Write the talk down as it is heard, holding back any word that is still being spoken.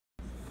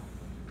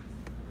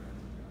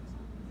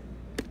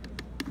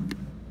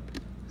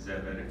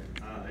that better?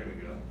 Oh, there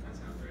we go. That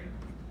sounds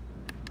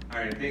right. All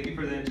right, thank you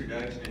for the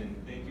introduction.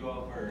 Thank you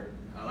all for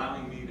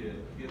allowing me to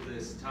give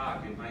this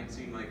talk. It might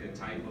seem like a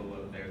typo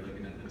up there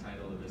looking at the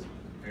title of this one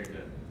compared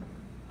to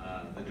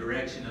the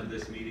direction of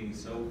this meeting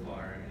so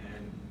far.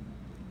 And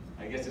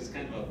I guess it's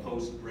kind of a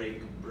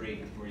post-break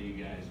break for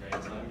you guys,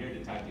 right? So I'm here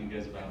to talk to you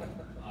guys about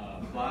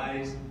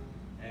flies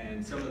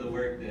and some of the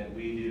work that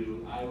we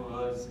do. I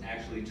was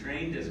actually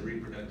trained as a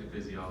reproductive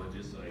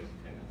physiologist, so I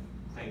kind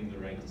of claim the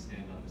right to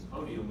stand on this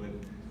podium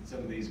with some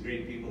of these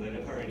great people that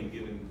have already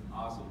given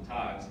awesome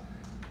talks.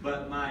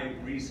 But my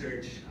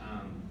research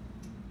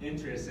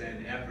interests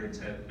and efforts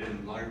have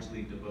been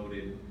largely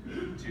devoted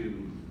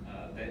to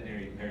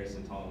veterinary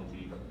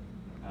parasitology,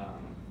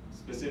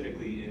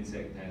 specifically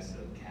insect pests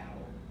of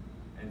cattle.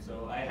 And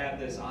so I have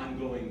this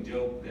ongoing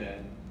joke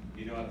that,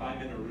 you know, if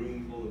I'm in a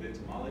room full of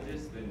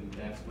entomologists, then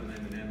that's when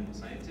I'm an animal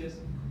scientist.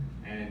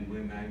 And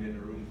when I'm in a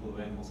room full of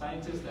animal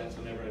scientists, that's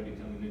whenever I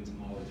become an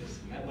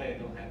entomologist. And that way I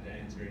don't have to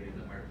answer any of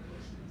the hard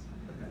questions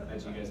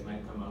that you guys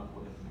might come up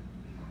with.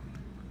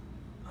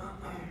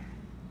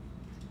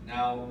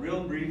 Now,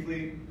 real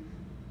briefly,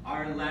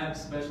 our lab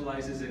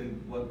specializes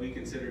in what we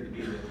consider to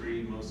be the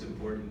three most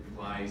important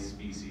fly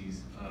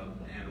species of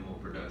animal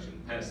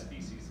production, pest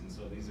species. And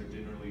so these are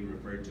generally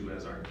referred to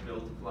as our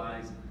filth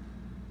flies.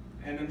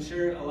 And I'm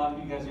sure a lot of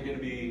you guys are going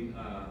to be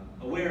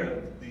aware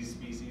of these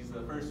species.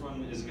 The first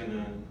one is going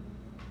to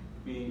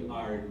be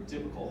our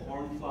typical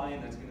horn fly,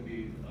 and that's going to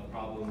be a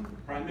problem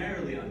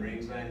primarily on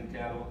rangeland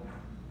cattle.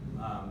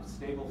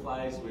 Stable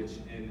flies, which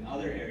in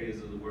other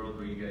areas of the world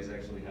where you guys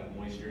actually have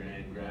moisture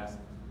and grass,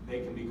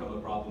 they can become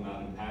a problem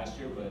out in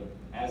pasture, but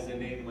as the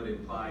name would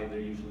imply, they're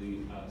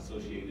usually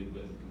associated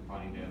with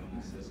confined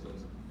animal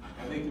systems,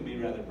 and they can be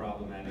rather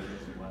problematic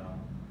as well.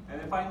 And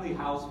then finally,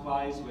 house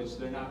flies, which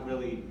they're not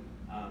really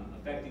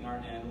affecting our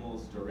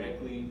animals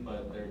directly,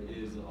 but there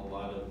is a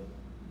lot of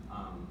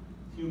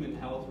human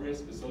health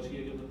risk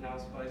associated with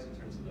house flies in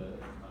terms of the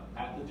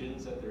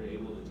pathogens that they're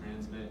able to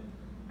transmit.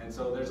 And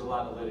so there's a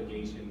lot of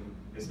litigation.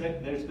 There's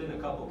been a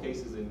couple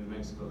cases in New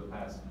Mexico the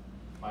past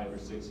 5 or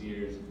 6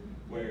 years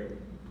where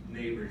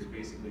neighbors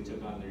basically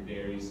took on their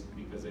dairies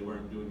because they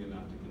weren't doing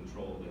enough to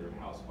control their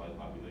housefly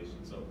population.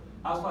 So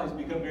houseflies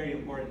become very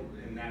important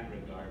in that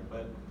regard.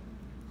 But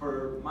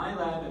for my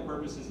lab and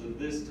purposes of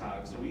this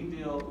talk, so we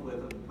deal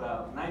with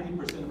about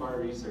 90% of our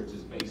research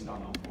is based on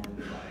the horn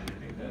fly. And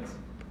I think that's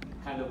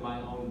kind of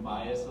my own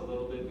bias a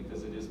little bit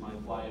because it is my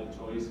fly of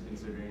choice,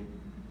 considering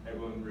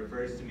everyone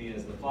refers to me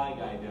as the fly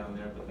guy down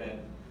there, but that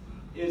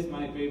is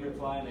my favorite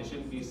fly, and I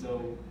shouldn't be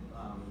so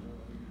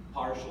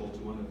partial to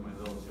one of my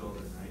little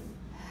children, right?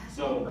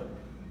 So,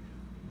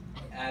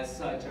 as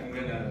such, I'm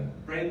going to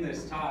frame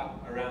this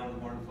talk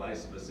around horn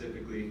flies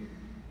specifically,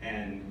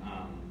 and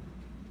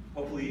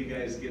hopefully you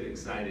guys get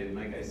excited. And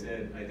like I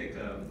said, I think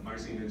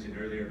Marcy mentioned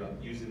earlier about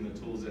using the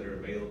tools that are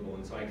available,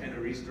 and so I kind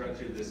of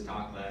restructured this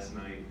talk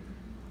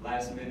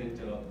last minute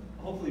to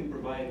hopefully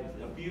provide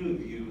a few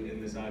of you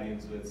in this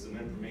audience with some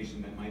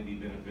information that might be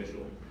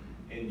beneficial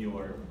in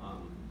your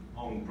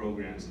own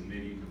programs, and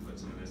maybe you can put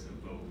some of this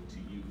info to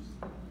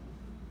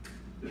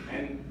use.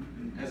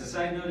 And as a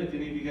side note, if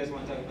any of you guys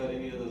want to talk about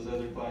any of those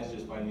other flies,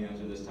 just find me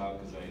after this talk,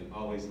 because I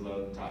always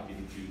love talking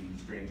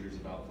to strangers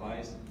about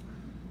flies.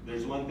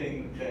 There's one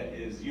thing that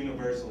is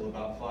universal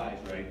about flies,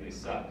 right? They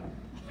suck.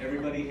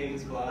 Everybody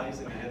hates flies,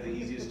 and I have the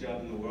easiest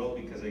job in the world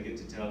because I get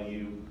to tell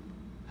you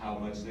how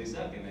much they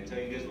suck, and I tell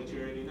you guys what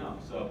you already know.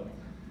 So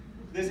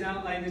this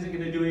outline isn't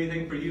going to do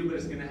anything for you, but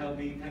it's going to help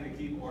me kind of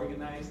keep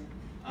organized.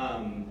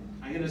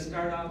 I'm going to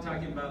start off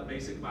talking about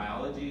basic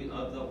biology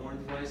of the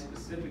hornfly,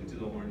 specific to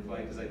the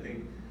hornfly, because I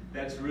think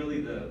that's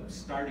really the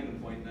starting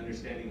point in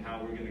understanding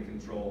how we're going to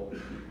control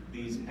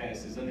these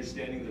pests, is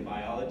understanding the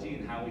biology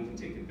and how we can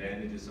take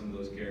advantage of some of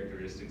those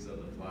characteristics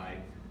of the fly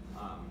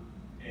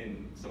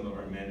in some of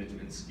our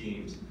management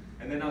schemes.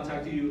 And then I'll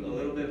talk to you a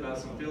little bit about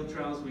some field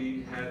trials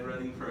we had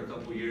running for a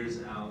couple years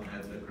out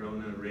at the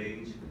Corona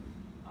Range,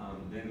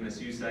 the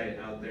MSU site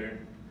out there,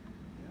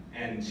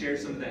 and share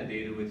some of that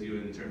data with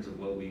you in terms of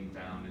what we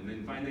found. And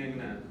then finally, I'm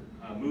going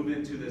to move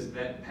into this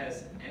Vet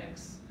Pest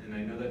X, and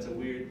I know that's a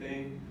weird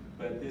thing,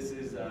 but this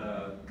is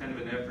kind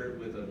of an effort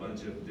with a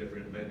bunch of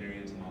different veterinary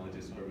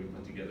entomologists where we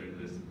put together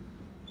this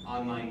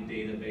online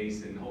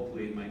database, and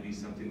hopefully it might be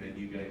something that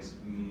you guys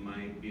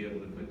might be able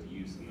to put to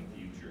use in the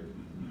future.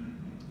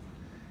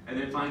 And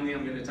then finally,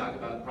 I'm going to talk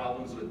about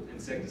problems with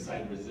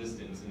insecticide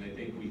resistance, and I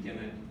think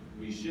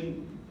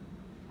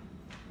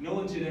no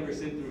one should ever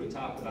sit through a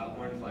talk about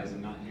horn flies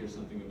and not hear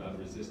something about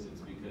resistance,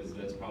 because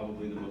that's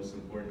probably the most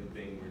important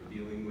thing we're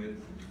dealing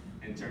with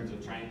in terms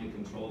of trying to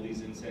control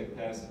these insect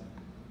pests.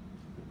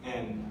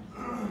 And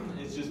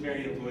it's just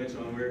very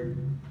influential, and we're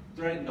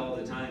threatened all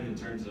the time in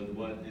terms of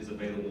what is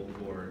available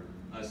for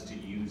us to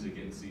use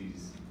against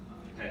these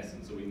pests,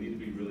 and so we need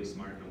to be really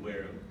smart and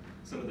aware of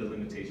some of the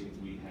limitations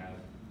we have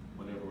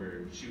whenever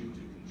we're shooting to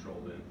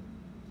control them.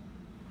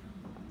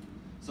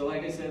 So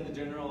like I said, the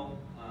general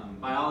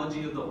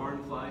biology of the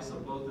hornfly, so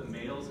both the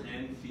males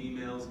and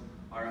females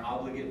are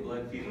obligate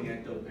blood-feeding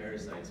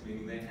ectoparasites,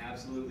 meaning they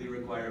absolutely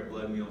require a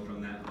blood meal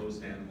from that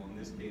host animal, in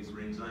this case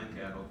rangeline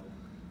cattle,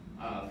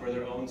 for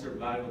their own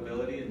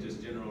survivability and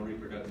just general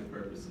reproductive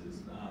purposes.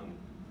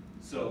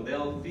 So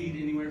they'll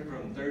feed anywhere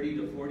from 30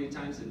 to 40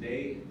 times a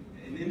day,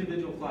 an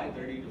individual fly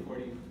 30 to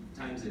 40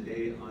 times a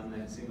day on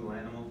that single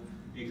animal.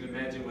 You can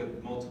imagine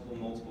with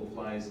multiple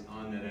flies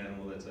on that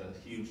animal, that's a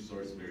huge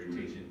source of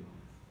irritation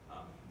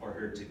for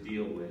her to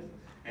deal with.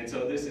 And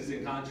so this is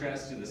in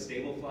contrast to the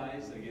stable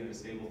flies. Again, the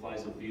stable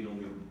flies will feed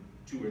only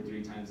 2 or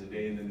 3 times a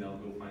day, and then they'll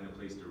go find a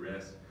place to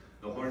rest.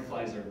 The horn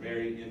flies are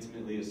very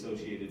intimately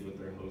associated with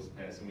their host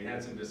pests, and we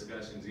had some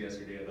discussions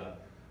yesterday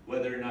about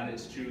whether or not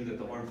it's true that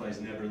the horn flies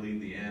never leave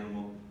the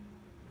animal.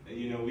 And,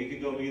 you know, we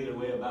could go either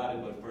way about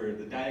it, but for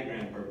the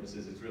diagram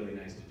purposes, it's really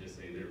nice to just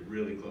say they're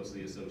really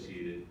closely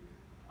associated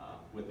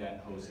with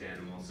that host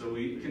animal. So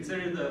we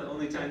consider the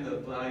only time the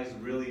flies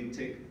really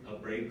take a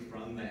break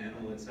from the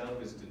animal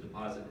itself is to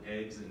deposit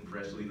eggs and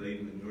freshly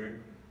laid manure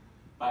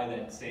by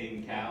that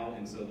same cow.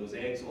 And so those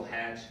eggs will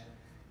hatch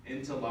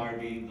into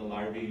larvae. The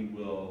larvae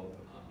will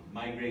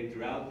migrate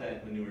throughout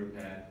that manure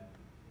pad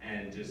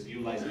and just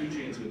utilize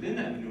nutrients within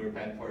that manure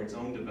pad for its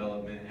own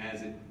development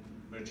as it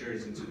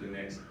matures into the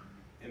next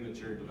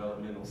immature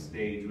developmental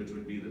stage, which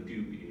would be the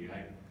pupae,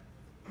 right?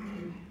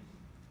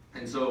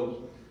 And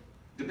so,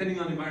 depending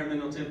on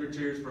environmental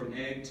temperatures, from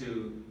egg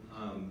to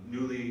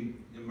newly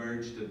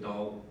emerged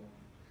adult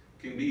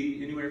can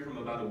be anywhere from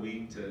about a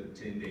week to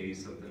 10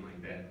 days, something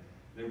like that.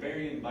 They're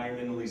very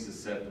environmentally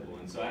susceptible,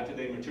 and so after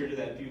they mature to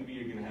that pupae,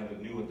 you're going to have a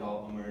new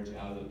adult emerge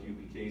out of the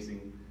pupae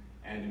casing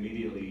and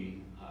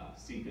immediately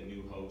seek a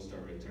new host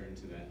or return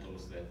to that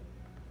host that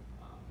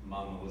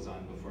mama was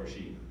on before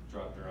she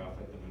dropped her off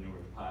at the manure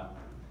pile.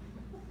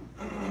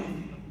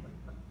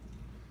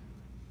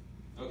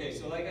 Okay,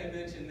 so like I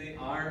mentioned, they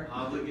are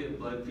obligate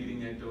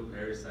blood-feeding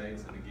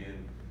ectoparasites, and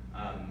again,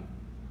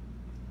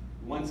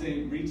 once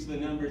they reach the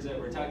numbers that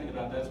we're talking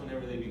about, that's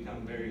whenever they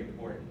become very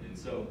important. And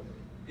so,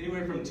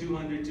 anywhere from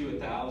 200 to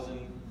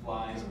 1,000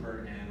 flies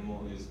per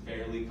animal is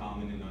fairly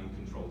common in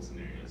uncontrolled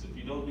scenarios. If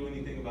you don't do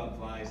anything about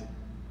flies,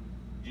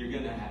 you're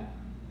gonna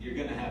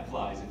have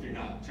flies if you're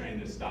not trying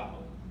to stop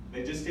them.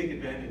 They just take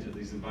advantage of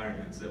these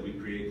environments that we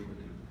create for them.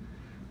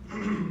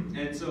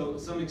 And so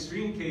some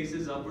extreme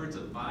cases, upwards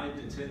of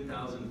 5,000 to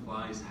 10,000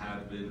 flies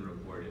have been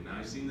reported. Now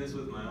I've seen this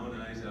with my own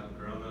eyes out in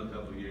Corona a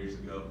couple years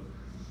ago,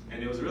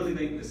 and it was really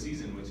late in the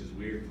season, which is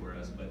weird for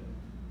us, but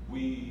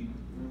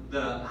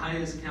the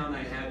highest count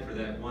I had for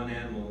that one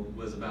animal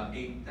was about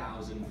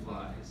 8,000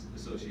 flies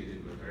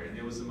associated with her. And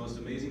it was the most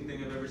amazing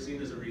thing I've ever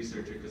seen as a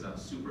researcher, because I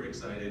was super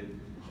excited,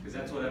 because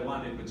that's what I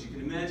wanted, but you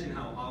can imagine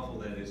how awful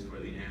that is for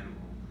the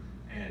animal,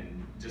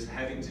 and just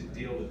having to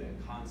deal with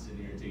that constant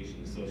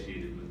irritation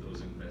associated with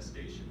those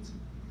infestations.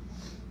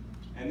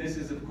 And this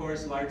is, of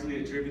course,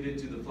 largely attributed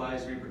to the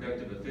fly's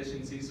reproductive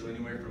efficiency, so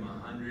anywhere from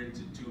 100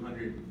 to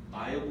 200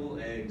 viable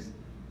eggs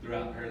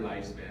throughout her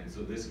lifespan.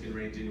 So this can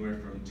range anywhere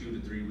from 2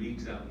 to 3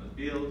 weeks out in the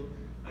field,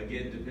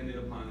 again, depending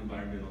upon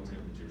environmental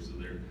temperatures. So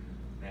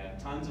they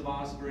have tons of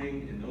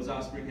offspring, and those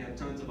offspring have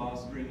tons of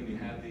offspring, and you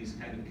have these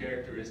kind of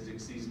characteristic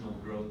seasonal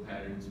growth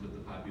patterns with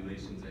the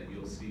populations that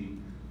you'll see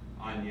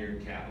on your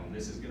cattle. And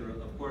this is going to,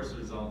 of course,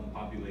 result in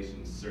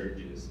population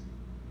surges.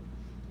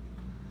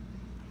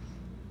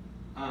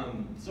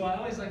 So I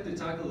always like to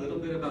talk a little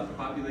bit about the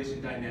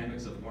population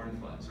dynamics of horn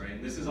flies, right?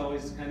 And this is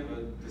always kind of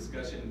a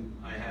discussion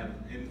I have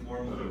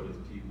informally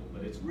with people,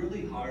 but it's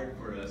really hard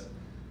for us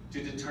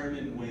to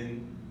determine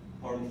when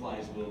horn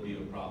flies will be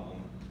a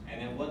problem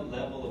and at what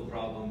level of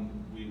problem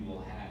we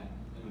will have.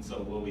 And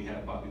so will we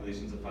have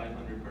populations of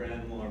 500 per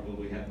animal, or will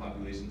we have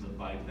populations of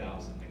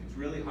 5,000? Like, it's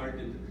really hard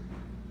to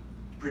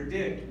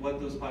predict what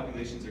those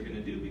populations are going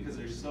to do because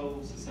they're so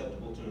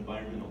susceptible to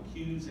environmental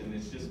cues, and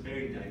it's just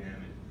very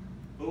dynamic.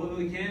 But what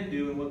we can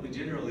do, and what we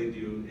generally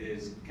do,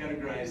 is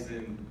categorize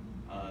them,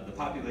 the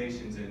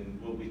populations, in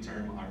what we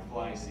term our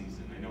fly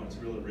season. I know it's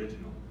real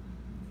original,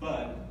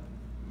 but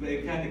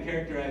it kind of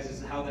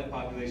characterizes how that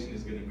population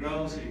is going to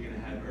grow. So you're going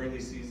to have early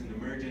season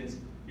emergence,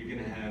 you're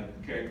going to have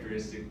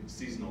characteristic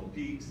seasonal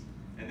peaks,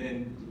 and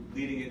then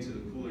leading into the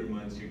cooler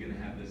months, you're going to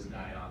have this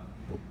die-off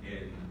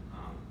in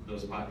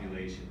those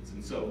populations.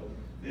 And so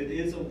it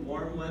is a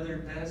warm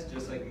weather pest,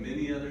 just like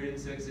many other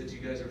insects that you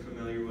guys are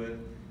familiar with.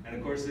 And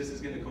of course, this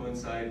is going to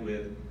coincide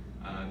with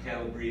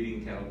cattle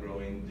breeding, cattle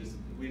growing.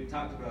 We've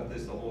talked about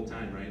this the whole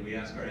time, right? We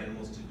ask our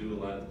animals to do a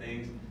lot of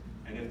things,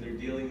 and if they're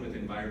dealing with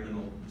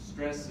environmental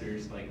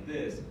stressors like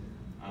this,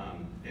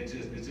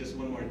 it's just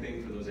one more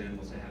thing for those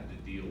animals to have to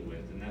deal with,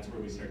 and that's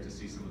where we start to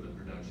see some of the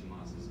production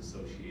losses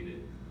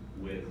associated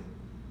with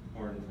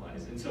horn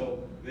flies. And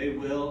so they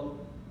will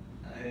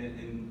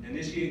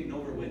initiate an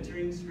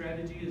overwintering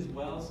strategy as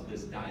well, so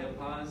this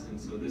diapause, and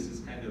so this is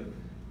kind of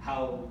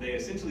how they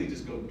essentially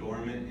just go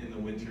dormant in the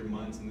winter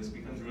months, and this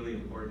becomes really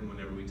important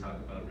whenever we talk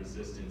about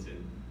resistance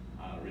and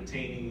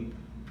retaining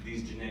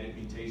these genetic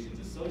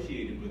mutations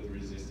associated with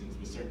resistance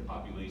with certain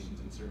populations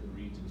in certain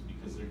regions,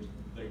 because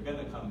they're going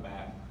to come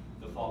back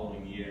the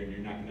following year, and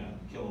you're not going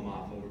to kill them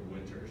off over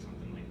winter or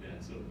something like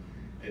that. So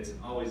it's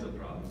always a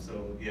problem.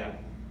 So yeah,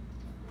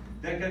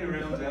 that kind of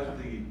rounds out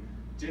the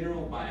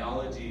general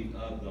biology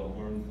of the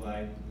horned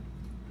fly.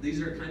 These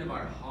are kind of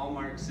our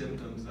hallmark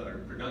symptoms, our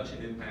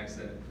production impacts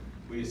that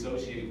we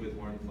associate with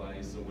horned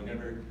flies. So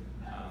whenever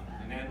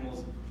an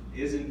animal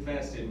is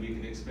infested, we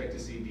can expect to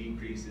see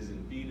decreases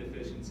in feed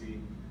efficiency,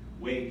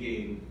 weight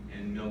gain,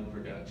 and milk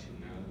production.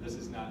 Now, this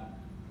is not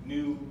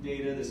new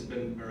data. This has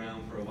been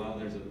around for a while.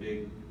 There's a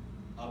big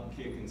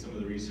upkick in some of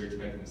the research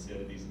back in the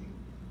 70s and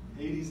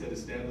 80s that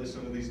established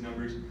some of these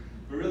numbers.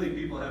 But really,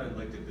 people haven't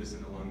looked at this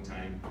in a long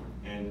time.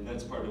 And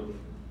that's part of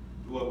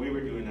what we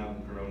were doing out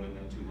in Corona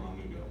not too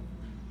long ago.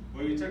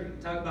 When we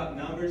talk about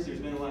numbers, there's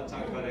been a lot of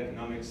talk about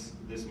economics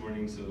this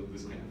morning, so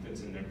this kind of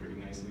fits in there pretty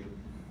nicely.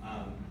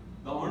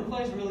 The horned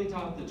flies really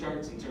top the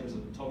charts in terms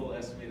of total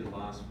estimated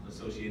loss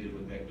associated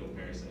with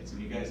ectoparasites.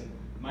 And you guys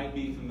might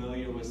be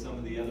familiar with some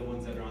of the other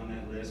ones that are on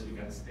that list. We've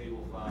got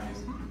stable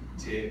flies,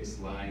 ticks,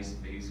 lice,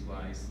 phase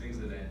flies, things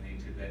of that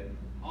nature that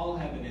all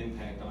have an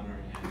impact on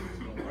our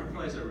animals. But horned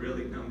flies are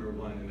really number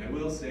one. And I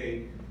will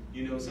say,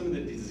 you know, some of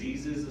the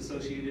diseases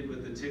associated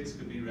with the ticks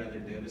could be rather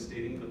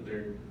devastating, but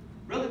they're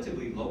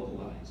relatively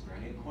localized,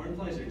 right? Horned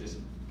flies are just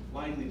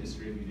widely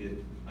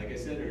distributed. Like I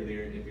said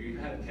earlier, if you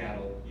have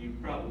cattle, you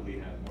probably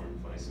have horned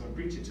flies. So I'm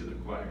preaching to the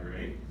choir,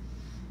 right?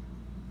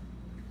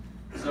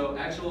 So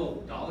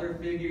actual dollar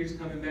figures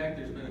coming back,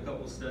 there's been a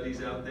couple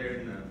studies out there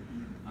in the,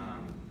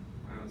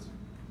 I was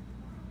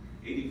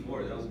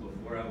 84, that was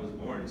before I was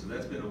born, so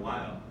that's been a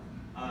while.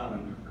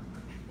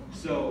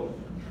 So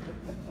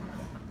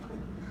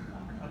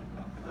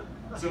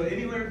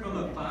anywhere from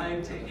a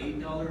 $5 to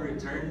 $8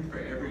 return for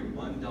every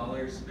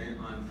 $1 spent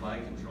on fly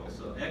control.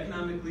 So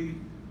economically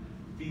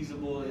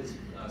feasible, it's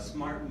a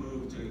smart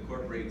move to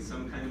incorporate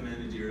some kind of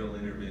managerial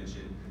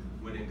intervention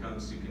when it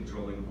comes to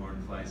controlling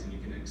horned flies, and you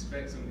can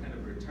expect some kind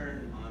of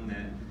return on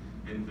that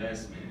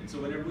investment. And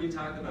so whenever we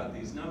talk about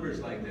these numbers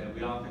like that,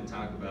 we often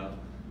talk about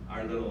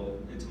our little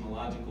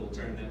etymological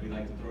term that we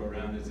like to throw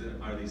around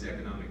are these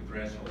economic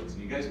thresholds.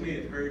 And you guys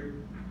may have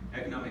heard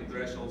economic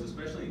thresholds,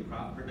 especially in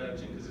crop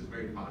production, because it's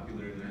very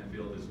popular in that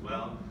field as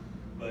well.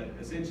 But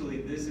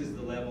essentially, this is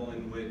the level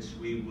in which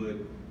we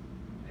would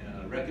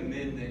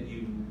recommend that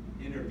you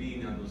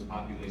intervene on those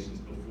populations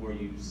before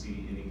you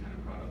see any kind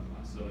of product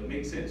loss. So it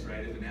makes sense,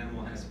 right? If an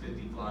animal has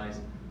 50 flies,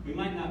 we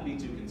might not be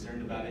too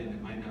concerned about it, and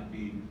it might not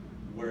be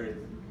worth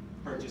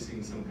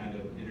purchasing some kind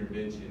of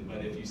intervention.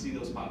 But if you see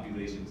those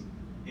populations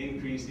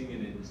increasing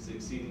and it's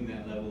exceeding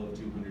that level of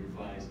 200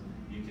 flies,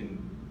 you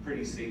can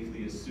pretty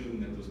safely assume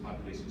that those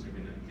populations are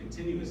going to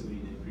continuously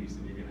increase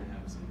and you're going to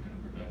have some kind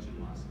of production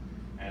loss,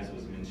 as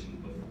was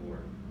mentioned before.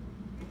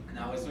 And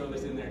I always throw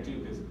this in there too,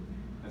 because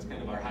that's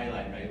kind of our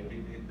highlight, right?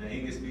 The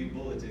Angus Beef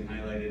Bulletin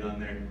highlighted on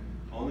there,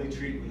 only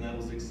treat when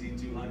levels exceed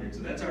 200.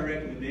 So that's our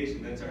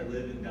recommendation, that's our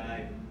live and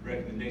die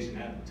recommendation.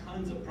 I have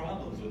tons of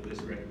problems with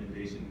this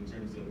recommendation in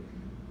terms of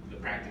the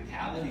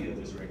practicality of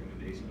this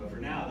recommendation, but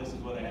for now, this is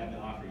what I have to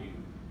offer you.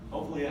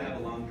 Hopefully I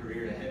have a long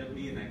career ahead of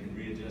me and I can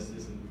readjust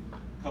this and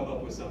come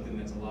up with something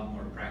that's a lot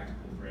more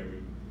practical for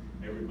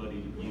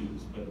everybody to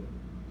use. But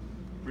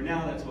for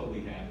now, that's what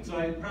we have. And so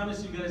I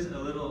promised you guys a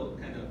little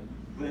kind of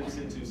glimpse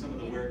into some of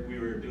the work we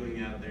were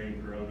doing out there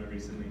in Corona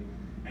recently.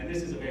 And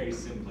this is a very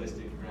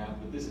simplistic graph,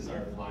 but this is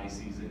our fly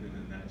season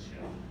in a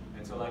nutshell.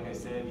 And so like I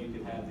said, you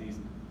could have these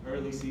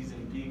early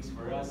season peaks.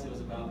 For us, it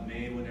was about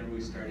May whenever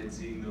we started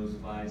seeing those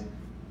flies.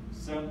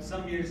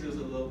 Some years it was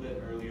a little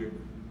bit earlier.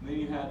 And then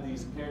you have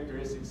these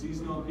characteristic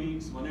seasonal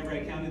peaks. Whenever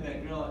I counted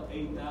that girl at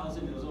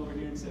 8,000, it was over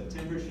here in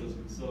September,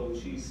 so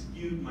she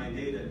skewed my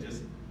data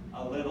just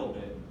a little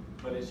bit.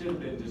 But it should have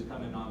been just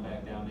coming on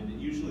back down, and it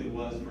usually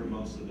was for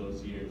most of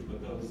those years.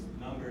 But those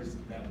numbers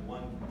that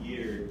one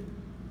year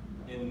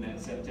in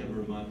that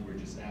September month were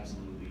just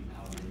absolutely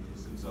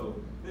outrageous. And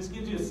so this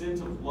gives you a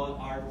sense of what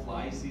our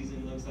fly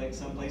season looks like.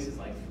 Some places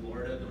like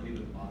Florida don't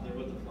even bother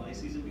with the fly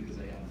season because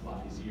they have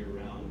flies year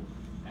round,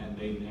 and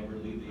they never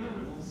leave the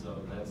animals,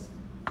 so that's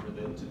for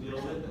them to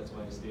deal with. That's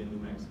why I stay in New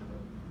Mexico.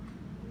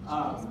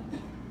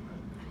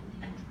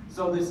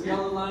 So this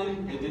yellow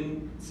line, it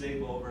didn't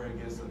save over, I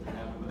guess, something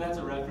happened, but that's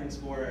a reference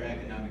for our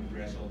economic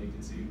threshold. You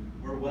can see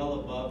we're well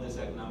above this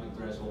economic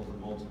threshold for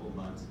multiple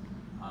months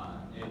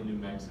in New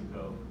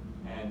Mexico.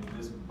 And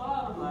this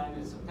bottom line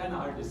is kind of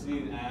hard to see,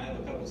 and I have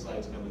a couple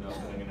slides coming up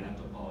that I'm going to have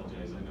to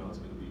apologize. I know it's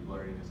going to be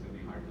blurry and it's going to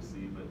be hard to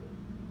see, but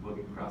we'll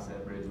cross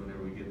that bridge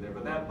whenever we get there.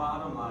 But that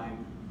bottom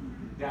line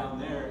down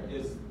there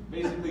is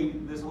basically,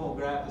 this whole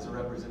graph is a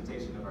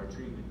representation of our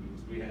treatment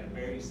groups. We had a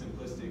very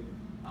simplistic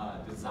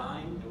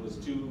design. It was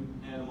 2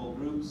 animal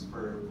groups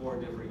for 4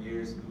 different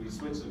years. We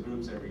switched the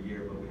groups every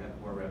year, but we had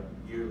 4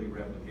 yearly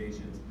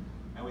replications.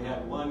 And we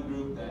had one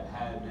group that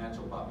had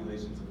natural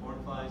populations of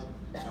horned flies,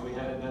 and we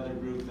had another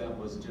group that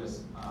was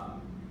just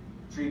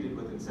treated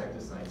with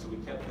insecticides. So we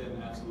kept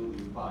them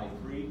absolutely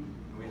fly-free,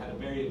 and we had a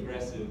very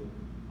aggressive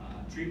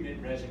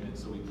treatment regimen.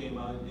 So we came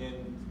on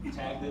in,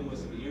 tagged them with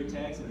some ear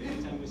tags, and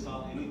anytime we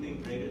saw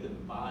anything greater than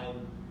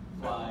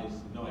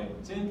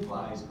 10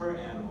 flies per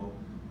animal,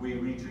 we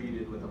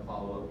retreated with a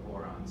follow-up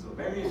boron. So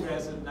very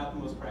aggressive, not the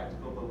most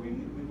practical, but we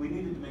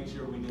needed to make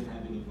sure we didn't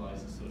have any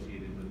flies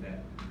associated with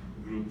that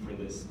group for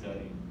this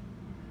study.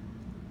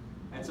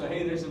 And so,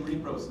 hey, there's some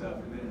repro stuff,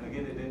 and then,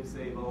 again, it didn't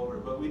save over,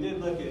 but we did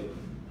look at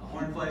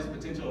hornfly's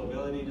potential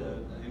ability to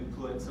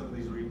influence some of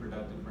these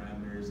reproductive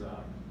parameters,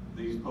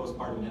 these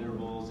postpartum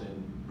intervals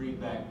and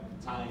breedback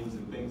times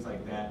and things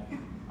like that.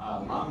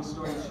 Long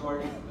story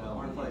short, the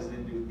hornflies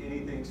didn't do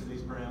anything to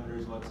these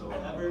parameters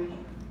whatsoever,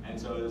 and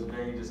so it was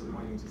very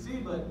disappointing to see,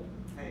 but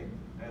hey,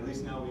 at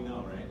least now we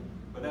know, right?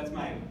 But that's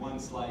my one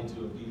slide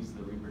to appease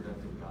the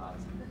reproductive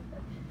gods in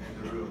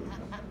the room.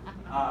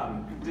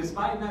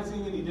 Despite not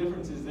seeing any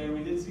differences there,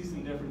 we did see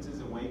some differences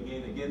in weight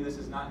gain. Again, this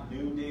is not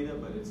new data,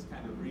 but it's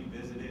kind of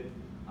revisited.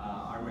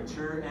 Our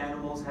mature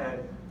animals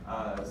had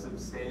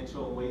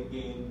substantial weight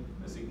gain,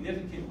 a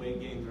significant weight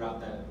gain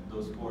throughout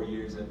those 4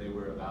 years that they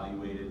were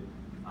evaluated.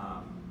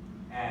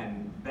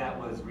 And that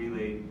was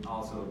relayed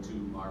also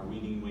to our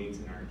weaning weights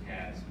in our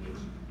calves, which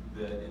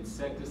the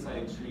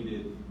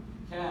insecticide-treated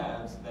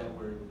calves that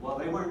were, well,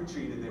 they weren't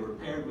treated, they were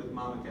paired with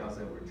mama cows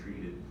that were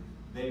treated.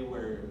 They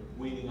were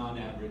weaning on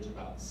average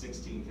about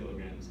 16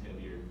 kilograms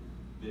heavier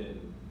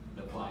than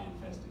the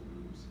fly-infested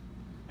groups.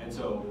 And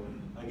so,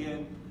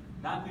 again,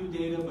 not new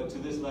data, but to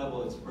this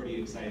level, it's pretty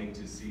exciting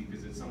to see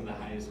because it's some of the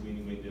highest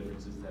weaning weight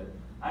differences that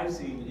I've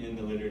seen in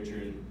the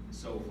literature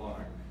so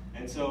far.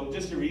 And so,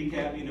 just to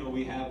recap, you know,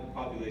 we have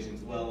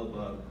populations well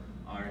above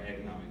our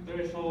economic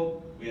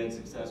threshold. We had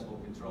successful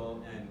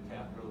control and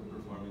capital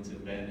performance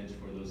advantage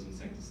for those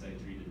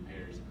insecticide-treated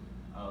pairs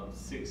of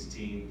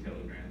 16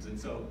 kilograms. And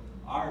so,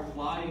 our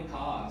fly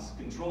cost,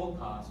 control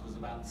cost, was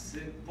about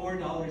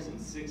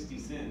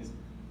 $4.60,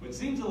 which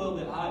seems a little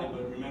bit high,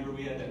 but remember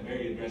we had that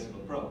very aggressive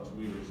approach.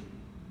 We were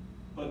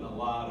putting a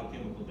lot of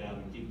chemical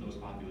down to keep those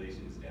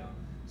populations down.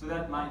 So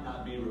that might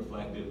not be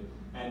reflective,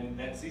 and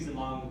that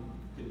season-long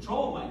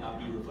control might not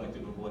be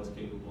reflective of what's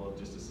capable of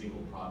just a single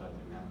product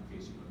and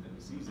application within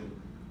the season.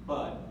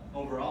 But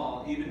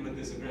overall, even with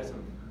this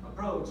aggressive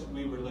approach,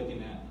 we were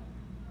looking at,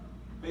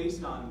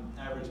 based on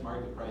average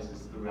market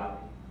prices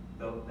throughout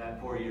that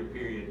 4-year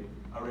period,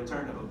 a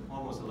return of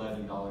almost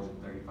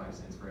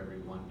 $11.35 for every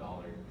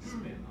 $1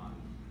 spent on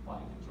fly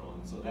control.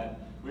 And so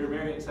that, we were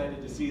very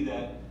excited to see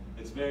that.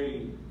 It's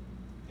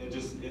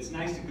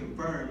nice to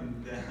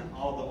confirm that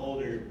all the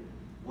older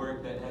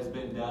work that has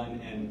been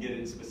done and get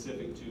it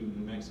specific to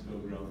New Mexico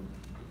grown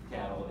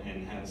cattle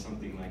and have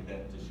something like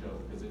that to show,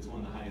 because it's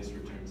one of the highest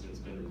returns that's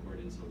been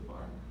reported so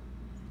far.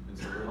 And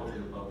so we're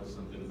hoping to publish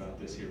something about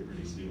this here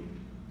pretty soon.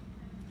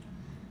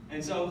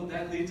 And so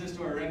that leads us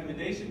to our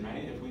recommendation,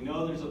 right? If we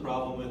know there's a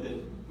problem with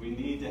it, we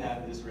need to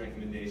have this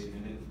recommendation.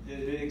 And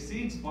it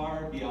exceeds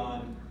far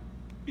beyond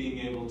being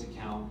able to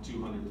count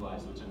 200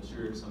 flies, which I'm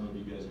sure some of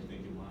you guys are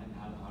thinking, why?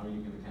 How are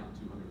you going to count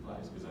 200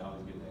 flies? Because I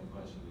always get that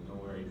question, and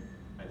don't worry,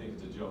 I think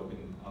it's a joke,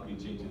 and I'll be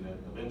changing that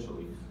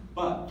eventually.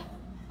 But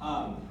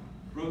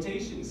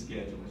rotation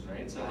schedules,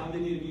 right? So how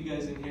many of you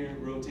guys in here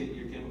rotate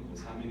your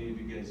chemicals? How many of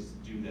you guys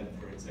do that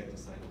for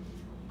insecticidal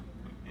control?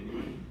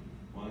 Anyone?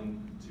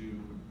 1,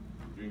 2,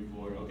 3,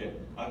 4, okay.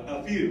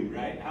 A few,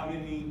 right? How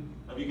many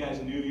of you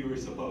guys knew you were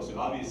supposed to?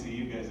 Obviously,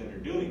 you guys that are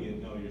doing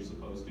it know you're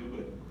supposed to,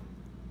 but,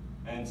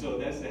 and so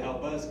that's to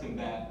help us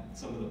combat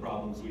some of the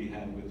problems we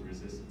had with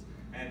resistance.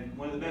 And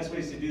one of the best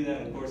ways to do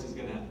that, of course, is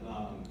going to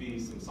be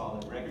some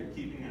solid record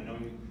keeping. I know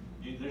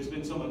there's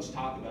been so much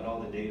talk about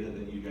all the data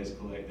that you guys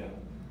collect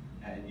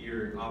at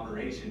your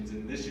operations,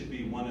 and this should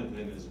be one of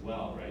them as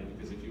well, right?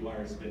 Because if you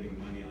are spending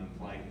money on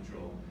fly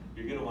control,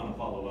 you're going to want to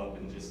follow up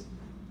and just,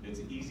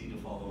 it's easy to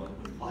follow up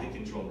with fly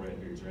control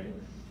records, right?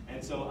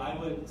 And so I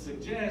would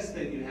suggest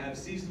that you have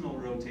seasonal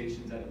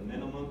rotations at a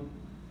minimum,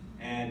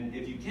 and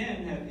if you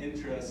can, have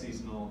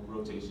intra-seasonal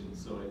rotations.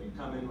 So if you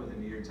come in with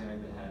an ear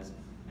tag that has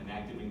an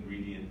active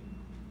ingredient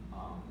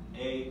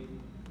A,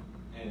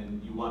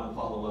 and you want to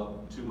follow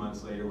up 2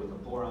 months later with a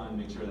boron,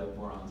 make sure that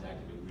boron's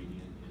active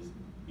ingredient is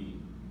B,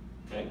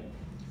 okay?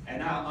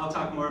 And I'll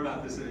talk more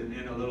about this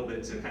in a little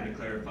bit to kind of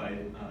clarify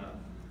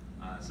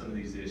some of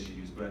these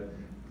issues, but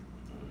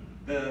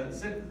the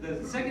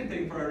second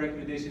thing for our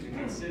recommendation to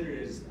consider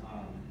is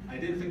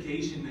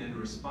identification and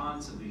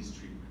response of these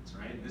treatments,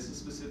 right? This is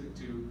specific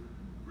to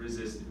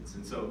resistance.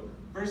 And so,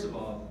 first of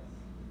all,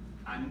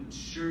 I'm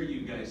sure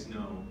you guys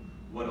know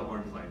what a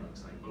hornfly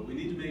looks like, but we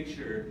need to make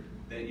sure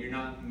that you're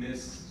not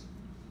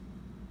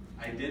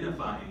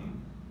misidentifying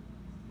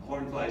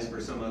hornflies for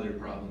some other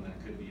problem that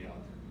could be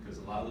out there, because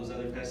a lot of those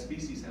other pest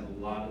species have a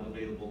lot of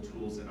available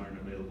tools that aren't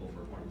available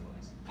for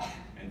hornflies.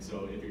 And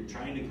so if you're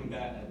trying to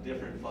combat a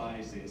different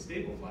fly, say a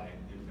staple fly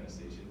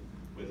infestation,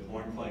 with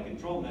hornfly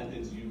control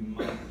methods, you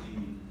might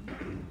be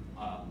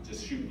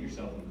just shooting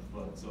yourself in the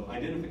foot. So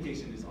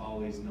identification is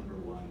always number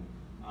one.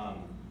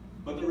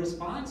 But the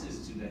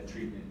responses to that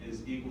treatment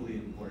is equally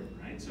important,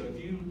 right? So if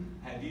you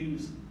have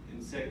used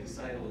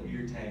insecticidal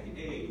ear tag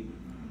A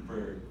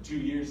for 2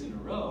 years in a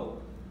row,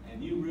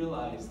 and you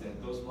realize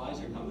that those flies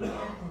are coming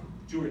out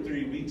 2 or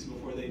 3 weeks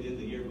before they did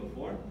the year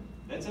before,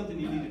 that's something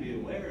you need to be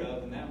aware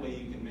of, and that way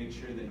you can make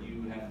sure that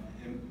you have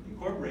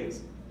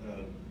incorporates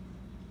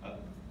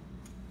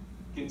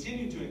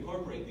continue to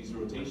incorporate these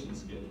rotation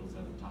schedules that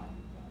I'm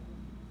talking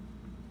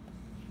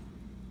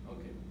about.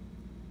 Okay.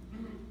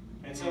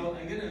 And so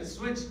I'm gonna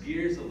switch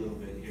gears a little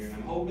bit here, and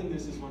I'm hoping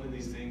this is one of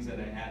these things that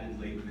I added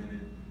late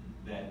minute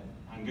that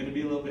I'm gonna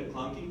be a little bit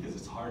clunky because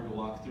it's hard to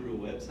walk through a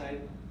website,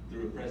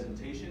 through a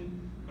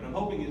presentation, but I'm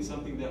hoping it's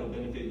something that'll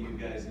benefit you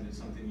guys and it's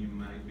something you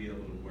might be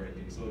able to work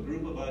in. So a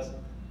group of us,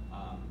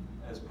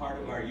 as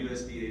part of our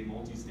USDA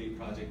multi-state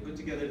project, put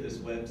together this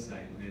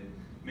website, and it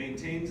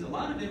maintains a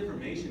lot of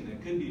information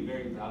that could be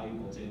very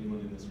valuable to anyone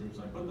in this room.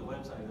 So I put the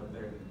website up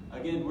there.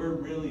 Again, we're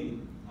really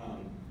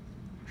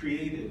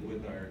creative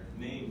with our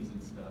names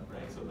and stuff,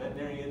 right? So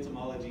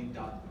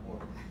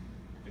veterinaryentomology.org.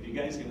 If you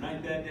guys can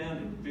write that down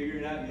and figure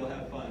it out, you'll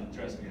have fun.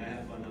 Trust me, I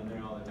have fun on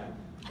there all the time.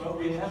 But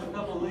we have a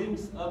couple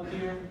links up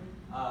here,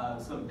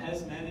 some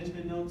pest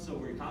management notes, so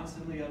we're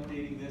constantly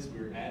updating this.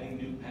 We're adding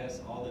new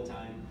pests all the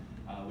time.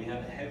 We have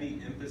a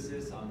heavy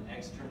emphasis on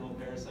external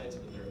parasites,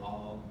 but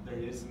there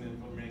is some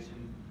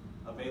information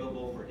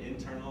available for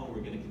internal.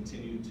 We're going to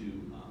continue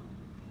to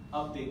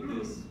update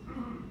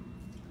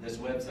this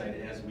website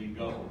as we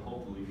go.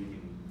 Hopefully we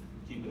can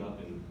keep it up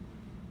and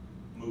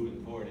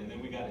moving forward. And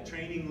then we got a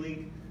training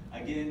link,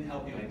 again,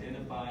 help you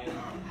identify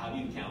how do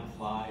you count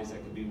flies.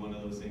 That could be one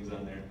of those things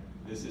on there.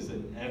 This is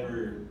an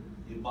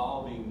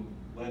ever-evolving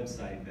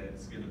website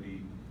that's going to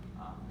be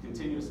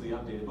continuously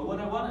updated. But what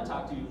I want to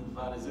talk to you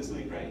about is this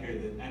link right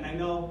here. And I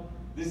know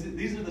these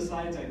are the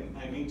slides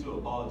I mean to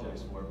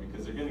apologize for,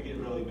 because they're going to get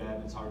really bad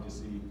and it's hard to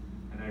see,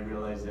 and I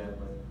realize that,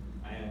 but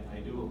I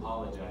do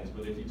apologize.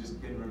 But if you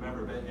just can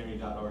remember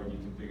veterinary.org, you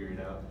can figure it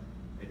out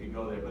if you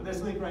go there. But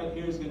this link right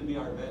here is going to be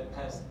our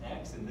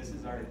VetPestX, and this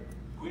is our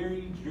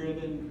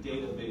query-driven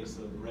database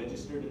of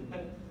registered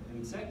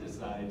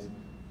insecticides.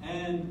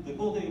 And the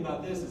cool thing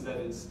about this is that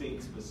it's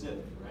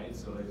state-specific, right?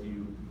 So if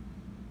you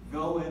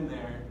go in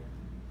there,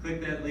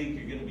 click that link,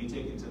 you're going to be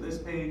taken to this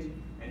page,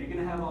 and you're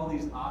going to have all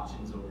these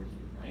options over here,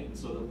 right? And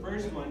so the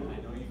first one,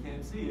 I know you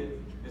can't see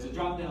it, is a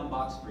drop-down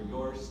box for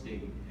your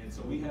state. And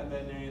so we have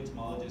veterinary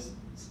entomologists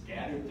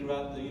scattered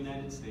throughout the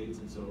United States,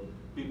 and so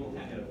people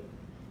kind of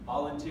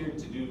volunteered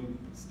to do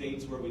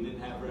states where we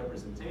didn't have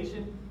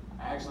representation.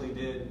 I actually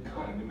did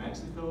New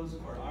Mexico's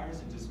for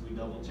ours, and we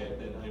double-checked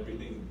that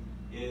everything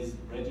is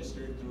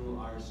registered through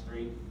our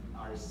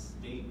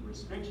state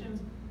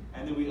restrictions.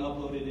 And then we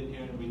upload it in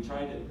here, and we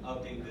try to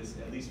update this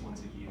at least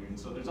once a year. And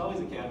so there's always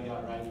a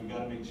caveat, right? We got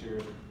to make sure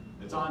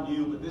it's on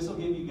you, but this will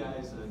give you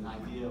guys an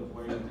idea of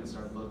where you can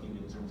start looking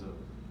in terms of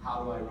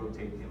how do I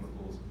rotate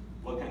chemicals,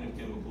 what kind of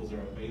chemicals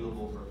are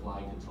available for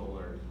fly control,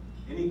 or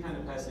any kind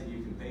of pest that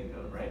you can think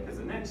of, right? Because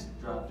the next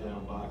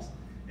drop-down box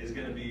is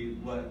going to be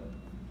what?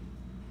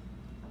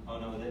 Oh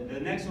no, the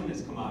next one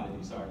is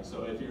commodity, sorry.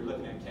 So if you're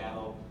looking at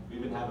cattle, we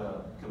even have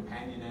a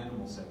companion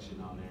animal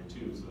section on there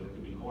too. So it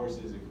could be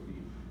horses, it could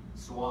be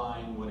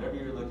swine, whatever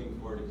you're looking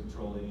for to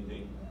control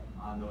anything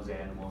on those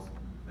animals.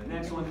 The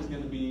next one is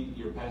going to be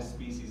your pest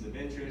species of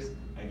interest.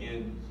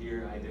 Again,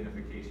 here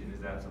identification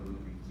is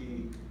absolutely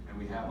key, and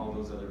we have all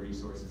those other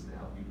resources to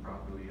help you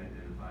properly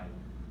identify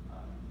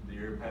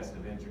your pest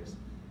of interest.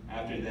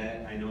 After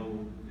that, I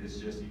know it's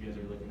just you guys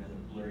are looking at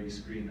a blurry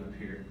screen up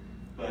here,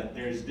 but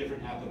there's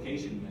different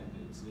application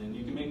methods, and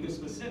you can make this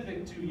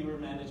specific to your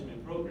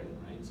management program,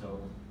 right?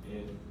 So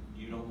if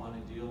you don't want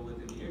to deal with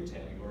an ear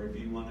tag, or if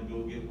you want to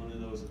go get one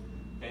of those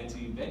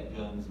fancy vet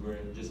guns where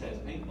it just has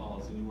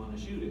paintballs and you want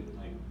to shoot it,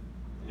 like,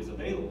 is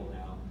available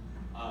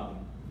now.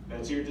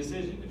 That's your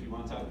decision. If you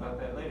want to talk about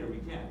that later, we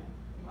can.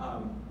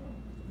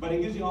 But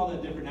it gives you all the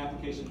different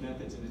application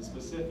methods, and it's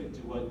specific to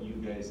what you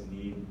guys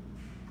need.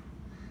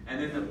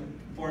 And then the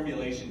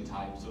formulation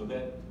type, so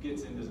that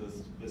gets into the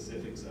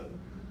specifics of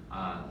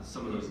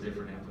some of those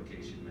different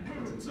application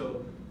methods. And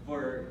so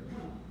for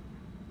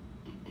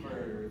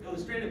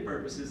illustrative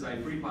purposes, I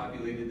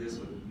pre-populated this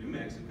with New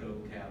Mexico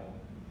cattle,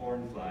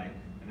 horn fly,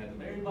 and at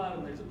the very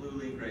bottom there's a blue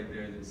link right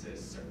there that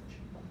says search.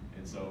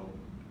 And so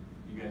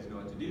you guys know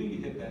what to do.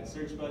 You hit that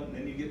search button,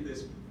 then you get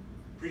this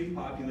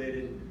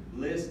pre-populated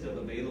list of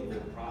available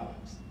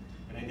products.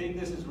 And I think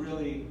this is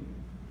really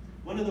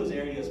one of those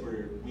areas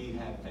where we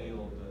have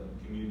failed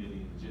the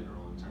community in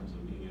general in terms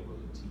of being able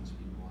to teach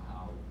people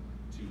how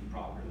to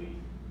properly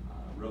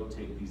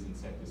rotate these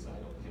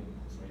insecticidal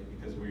chemicals,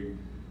 right? Because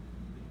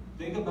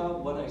think about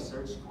what I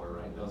searched for,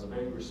 right? That was a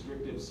very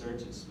restrictive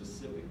search. It's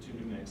specific to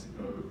New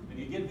Mexico. And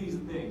you get these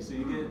things. So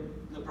you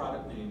get the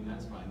product name,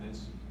 that's fine,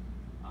 that's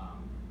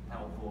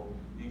helpful.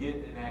 You get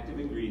an active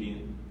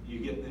ingredient. You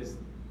get this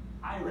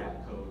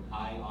IRAC code,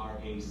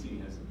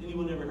 I-R-A-C. Has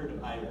anyone ever heard of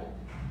IRAC?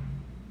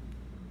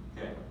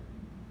 Okay.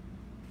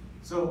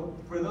 So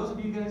for those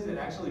of you guys that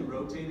actually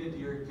rotated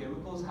your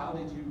chemicals, how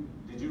did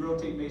you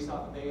rotate based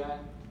off of AI?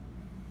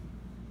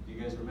 Do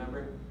you guys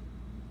remember?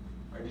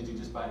 Or did you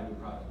just buy a new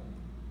product?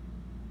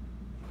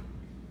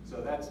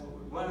 So that's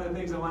one of the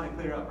things I want to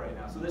clear up right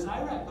now. So this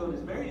IRAC code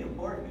is very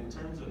important in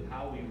terms of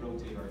how we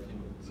rotate our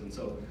chemicals. And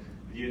so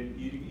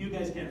you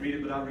guys can't read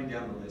it, but I'll read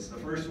down the list. The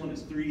first one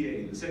is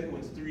 3A. The second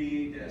one is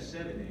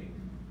 3A-7A.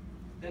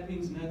 That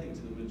means nothing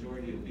to the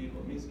majority of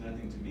people. It means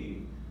nothing to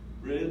me.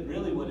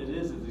 really what it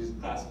is these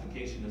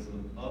classifications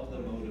of the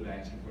mode of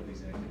action for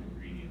these active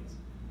ingredients.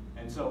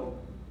 And so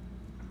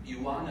you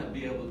want to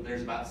be able,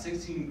 there's about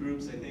 16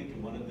 groups, I think,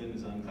 and one of them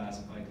is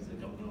unclassified because they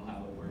don't know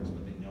how it works,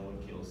 but they know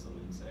it kills some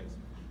insects.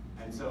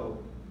 And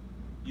so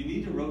you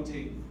need to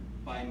rotate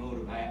by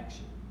mode of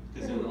action,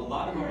 because a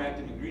lot of our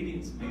active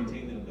ingredients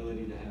maintain the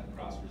ability to have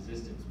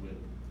cross-resistance with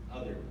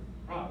other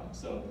products.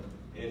 So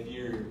if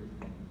you're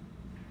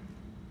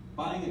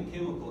buying a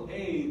chemical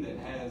A that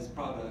has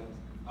product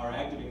or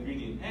active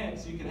ingredient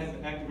X, you can have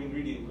active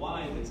ingredient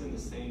Y that's in the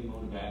same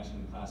mode of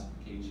action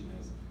classification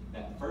as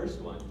that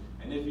first one.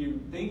 And if you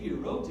think you're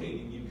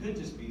rotating, you could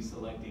just be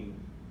selecting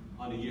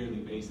on a yearly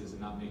basis and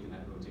not making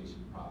that rotation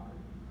proper.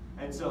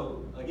 And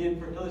so, again,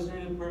 for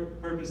illustrative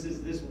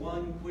purposes, this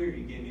one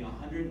query gave me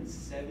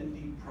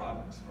 170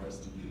 products for us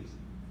to use.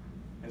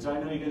 And so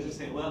I know you guys are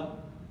saying, well,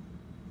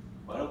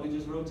 why don't we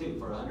just rotate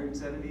for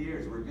 170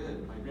 years? We're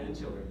good. My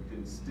grandchildren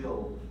can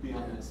still be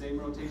on that same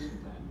rotation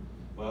plan.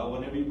 Well,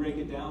 whenever you break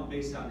it down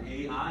based on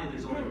AI,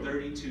 there's only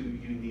 32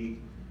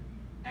 unique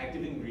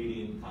active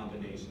ingredient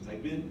combinations.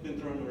 I've been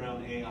throwing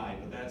around AI,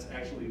 but that's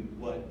actually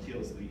what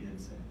kills the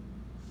insect.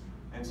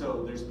 And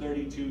so there's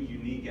 32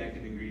 unique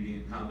active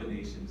ingredient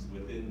combinations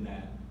within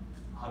that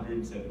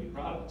 170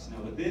 products.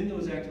 Now within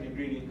those active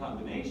ingredient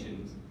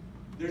combinations,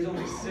 there's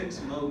only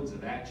 6 modes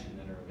of action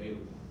that are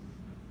available.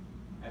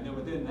 And then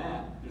within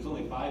that, there's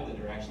only 5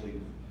 that are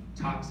actually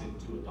toxic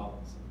to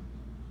adults.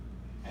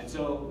 And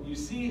so you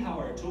see how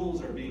our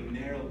tools are being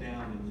narrowed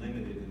down and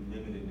limited and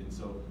limited. And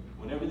so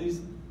whenever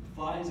these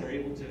flies are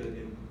able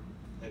to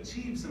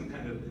achieve some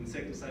kind of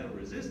insecticidal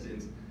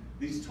resistance,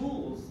 these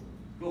tools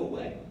go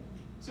away.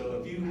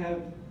 So if you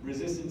have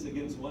resistance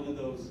against one of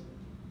those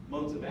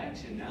modes of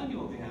action, now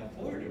you only have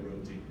 4 to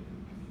rotate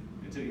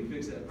until you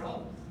fix that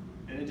problem.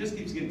 And it just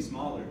keeps getting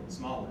smaller and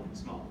smaller and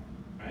smaller,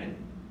 right?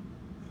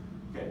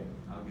 Okay,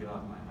 I'll get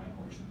off my high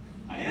horse.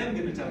 I am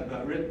going to talk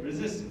about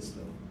resistance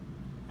though.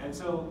 And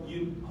so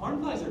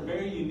hornflies are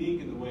very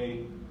unique in the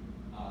way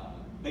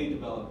they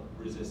develop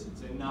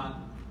resistance, and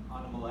not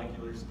on a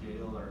molecular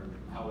scale or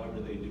however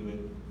they do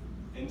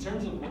it. In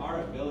terms of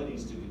our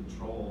abilities to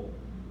control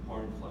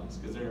hornflies,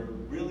 because they're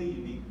really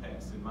unique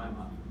pests in my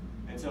mind.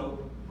 And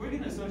so we're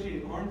going to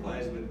associate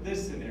hornflies with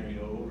this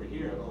scenario over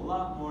here a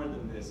lot more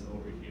than this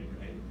over here,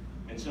 right?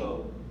 And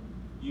so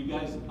you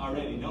guys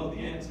already know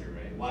the answer,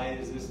 right? Why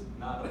is this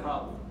not a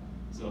problem?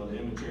 So the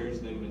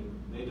immatures,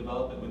 they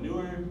develop in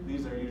manure.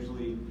 These are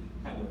usually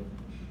kind of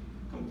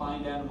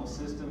confined animal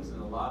systems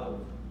and a lot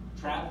of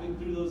traffic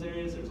through those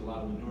areas. There's a lot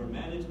of manure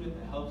management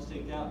that helps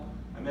take out.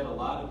 I met a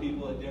lot of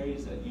people at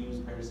dairies that use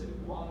parasitic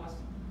wasps.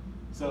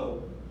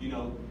 So, you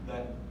know,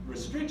 that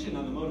restriction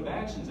on the mode of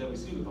actions that we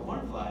see with the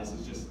hornflies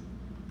is just,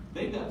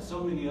 they've got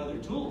so many other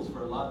tools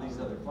for a lot of these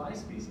other fly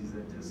species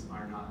that just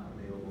are not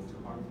available to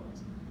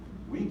hornflies.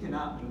 We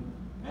cannot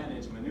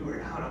manage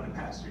manure out on a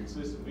pastured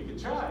system. We could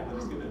try, but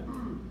it's going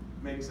to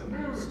make some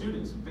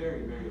students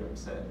very, very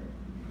upset.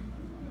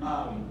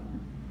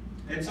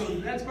 And so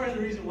that's part of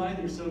the reason why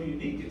they're so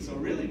unique. And so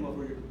really what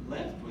we're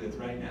left with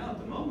right now at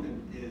the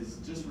moment is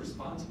just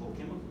responsible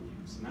chemical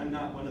use. And I'm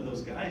not one of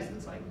those guys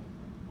that's like,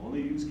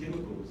 only use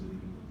chemicals.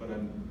 But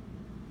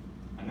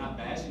I'm not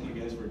bashing you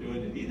guys for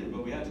doing it either,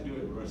 but we have to do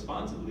it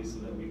responsibly so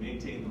that we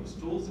maintain those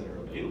tools that are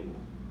available.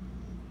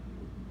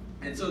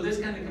 And so this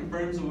kind of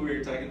confirms what we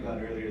were talking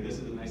about earlier. This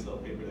is a nice little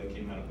paper that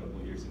came out a couple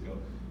of years ago.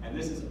 And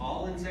this is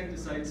all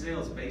insecticide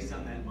sales based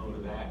on that mode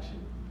of action.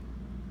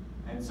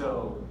 And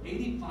so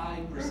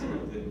 85%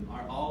 of them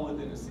are all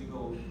within a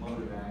single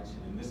mode of action,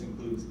 and this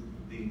includes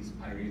these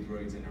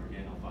pyrethroids and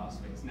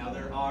organophosphates. Now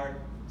there are,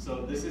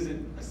 so this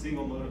isn't a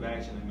single mode of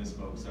action, I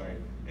misspoke, sorry.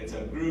 It's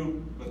a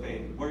group, but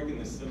they work in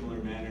a similar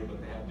manner,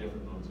 but they have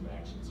different modes of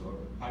action. So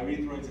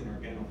pyrethroids and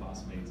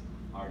organophosphates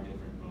are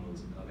different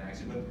modes of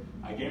action.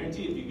 But I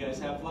guarantee if you guys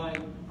have fly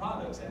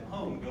products at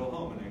home, go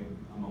home, and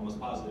I'm almost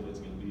positive it's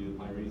going to be a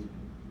pyrethroid,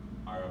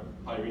 or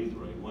a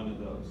pyrethroid, one of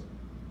those.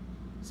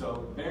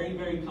 So very,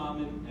 very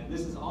common, and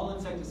this is all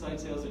insecticide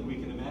sales, and we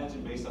can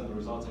imagine based on the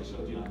results I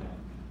showed you on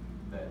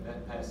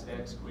that pest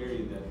X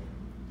query that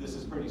this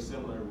is pretty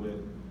similar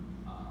with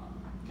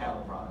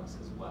cattle products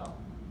as well.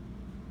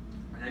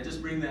 And I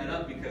just bring that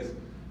up because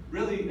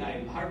really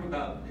I harp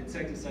about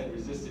insecticide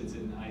resistance,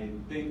 and I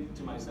think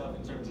to myself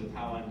in terms of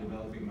how I'm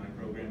developing my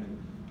program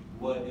and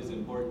what is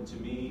important to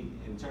me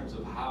in terms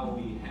of how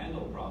we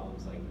handle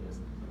problems like this.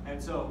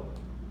 And so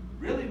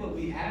really what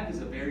we have is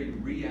a very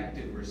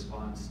reactive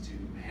response to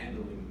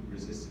handling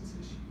resistance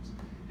issues.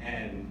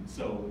 And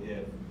so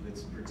if,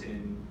 let's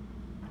pretend,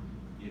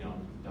 you know,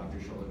 Dr.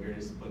 Scholliger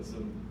has put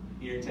some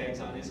ear tags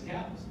on his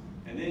cows.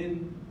 And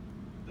then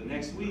the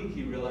next week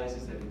he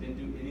realizes that he didn't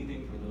do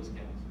anything for those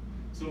cows.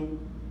 So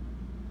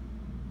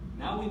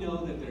now we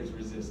know that there's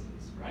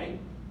resistance, right?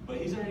 But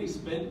he's already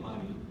spent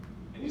money,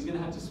 and he's gonna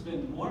have to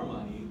spend more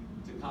money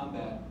to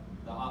combat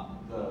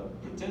the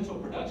potential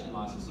production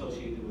loss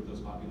associated with those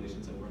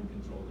populations that weren't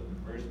controlled in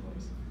the first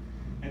place.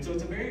 And so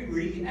it's a very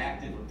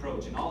reactive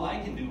approach, and all I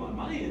can do on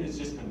my end is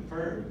just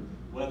confirm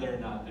whether or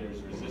not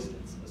there's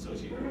resistance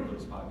associated with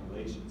those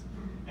populations.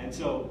 And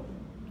so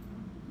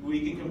we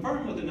can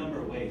confirm with a number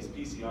of ways.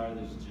 PCR,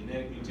 there's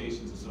genetic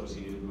mutations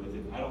associated with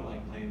it. I don't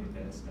like playing with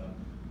that stuff.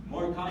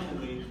 More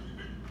commonly,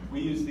 we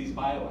use these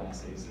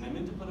bioassays. And I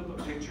meant to put up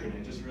a picture, and I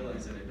just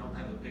realized that I don't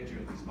have a picture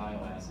of these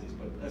bioassays.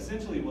 But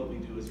essentially what we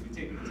do is we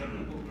take a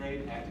technical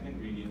grade active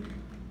ingredient,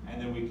 and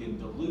then we can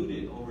dilute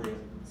it over a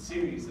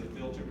series of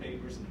filter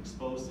papers and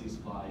expose these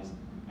flies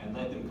and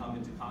let them come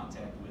into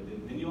contact with it.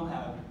 And then you'll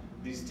have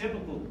these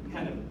typical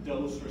kind of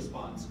dose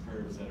response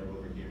curves that are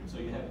over here. So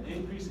you have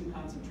increasing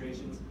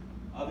concentrations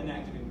of an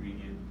active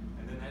ingredient,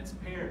 and then that's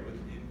paired with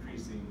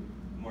increasing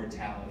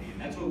mortality.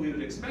 And that's what we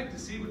would expect to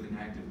see with an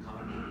active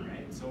compound,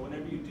 right? So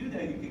whenever you do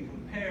that, you can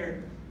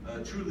compare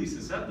a truly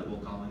susceptible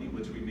colony,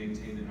 which we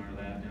maintain in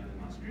our lab down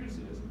in Las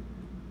Cruces,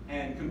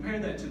 and compare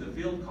that to the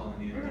field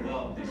colony and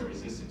develop these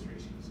resistance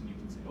ratios. And you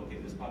can say, okay,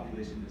 this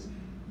population is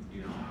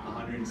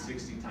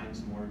 160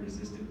 times more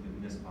resistant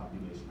than this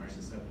population, our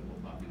susceptible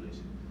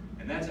population.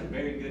 And that's a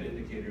very good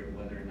indicator of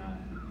whether or not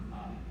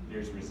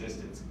there's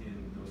resistance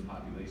in those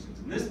populations.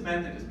 And this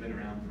method has been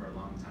around for a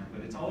long time,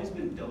 but it's always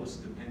been dose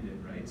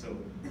dependent, right? So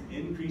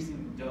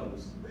increasing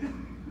dose,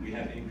 we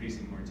have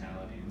increasing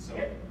mortality. And so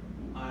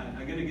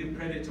I'm going to give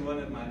credit to one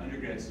of my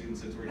undergrad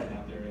students that's working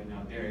out there right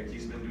now, Derek.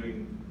 He's been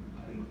doing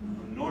an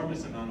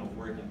enormous amount of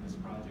work on this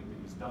project,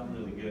 and he's done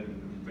really good,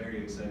 and I'm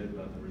very excited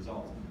about the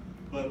results.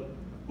 But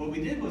what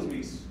we did was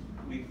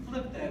we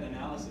flipped that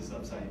analysis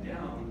upside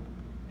down,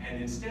 and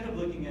instead of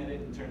looking at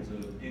it in terms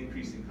of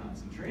increasing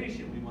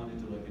concentration, we wanted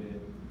to look at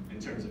it in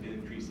terms of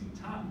increasing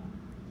time.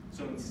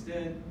 So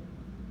instead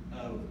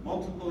of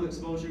multiple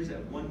exposures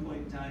at one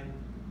point in time,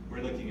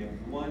 we're looking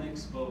at one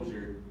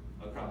exposure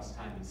across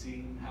time and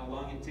seeing how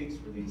long it takes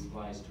for these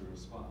flies to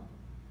respond.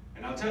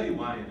 And I'll tell you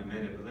why in a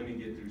minute, but let me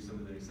get through some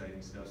of the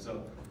exciting stuff.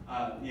 So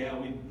yeah,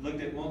 we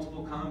looked at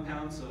multiple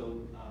compounds,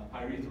 so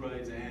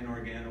pyrethroids and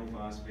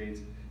organophosphates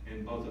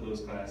in both of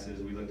those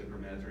classes. We looked at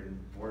permethrin,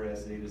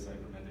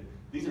 4S-beta-cypermethrin.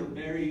 These are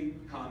very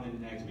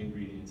common active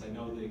ingredients. I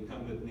know they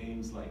come with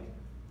names like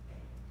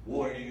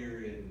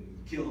warrior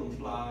and kill 'em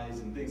flies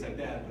and things like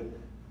that, but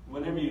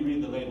whenever you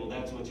read the label,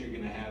 that's what you're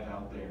going to have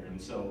out there.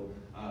 And so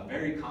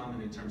very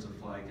common in terms of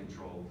fly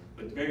control,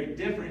 but very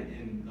different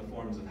in the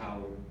forms of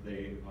how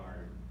they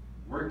are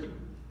working.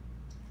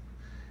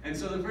 And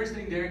so the first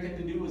thing Derek had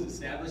to do was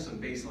establish some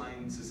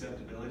baseline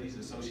susceptibilities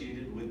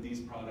associated with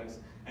these products.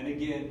 And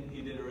again,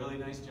 he did a really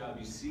nice job.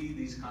 You see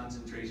these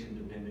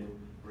concentration-dependent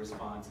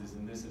responses,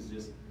 and this is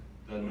just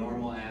the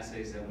normal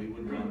assays that we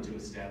would run to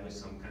establish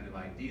some kind of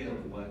idea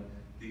of what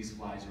these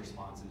flies'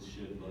 responses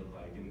should look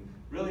like. And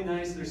really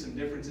nice, there's some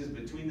differences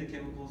between the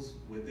chemicals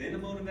within a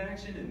mode of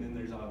action, and then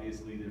there's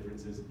obviously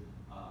differences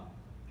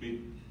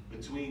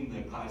between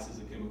the classes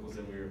of chemicals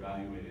that we were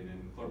evaluating. And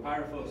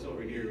chlorpyrifos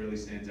over here really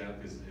stands out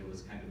because it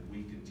was kind of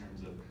weak in terms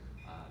of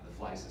the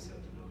fly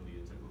susceptibility.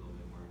 It took a little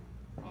bit more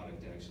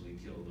product to actually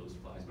kill those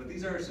flies. But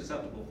these are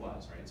susceptible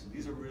flies, right? So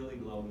these are really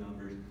low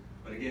numbers.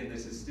 But again,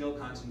 this is still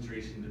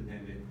concentration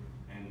dependent.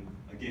 And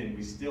again,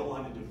 we still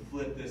wanted to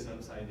flip this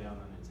upside down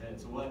on its head.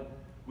 So what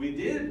we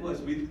did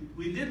was we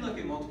did look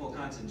at multiple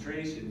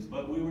concentrations,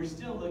 but we were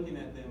still looking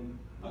at them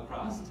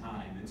across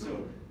time. And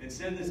so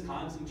instead of this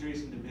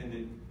concentration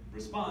dependent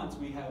response,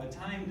 we have a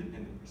time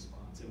dependent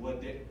response. And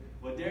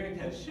what Derek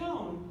has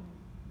shown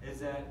is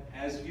that,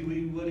 as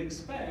we would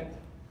expect,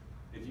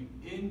 if you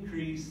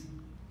increase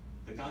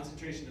the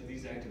concentration of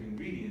these active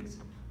ingredients,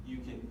 you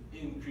can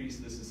increase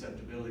the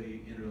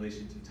susceptibility in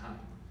relation to time.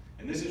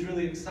 And this is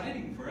really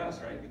exciting for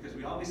us, right? Because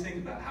we always think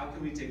about how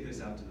can we take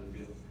this out to the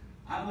field.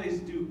 I always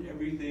do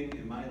everything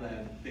in my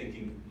lab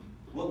thinking,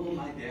 what will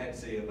my dad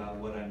say about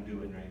what I'm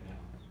doing right now?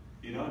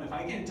 You know, and if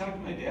I can't talk to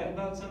my dad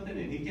about something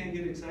and he can't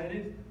get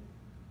excited,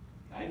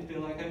 I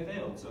feel like I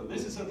failed. So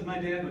this is something my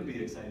dad would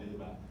be excited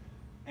about.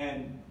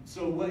 And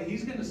so what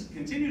he's going to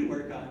continue to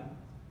work on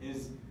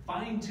is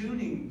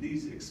fine-tuning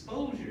these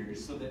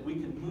exposures so that we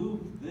can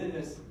move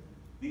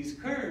these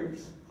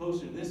curves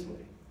closer this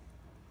way.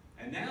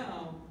 And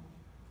now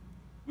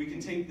we can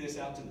take this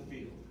out to the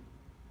field,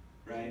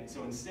 right?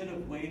 So instead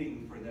of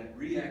waiting for that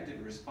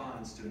reactive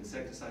response to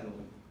insecticidal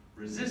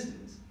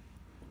resistance,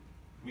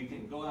 we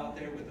can go out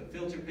there with a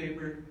filter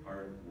paper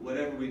or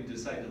whatever we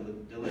decide to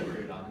deliver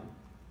it on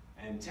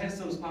and test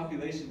those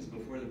populations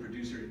before the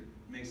producer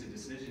makes a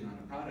decision on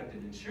a product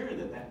and ensure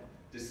that that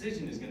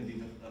decision is going to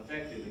be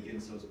effective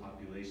against those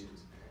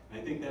populations. And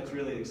I think that's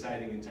really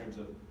exciting in terms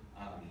of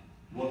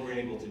what we're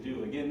able to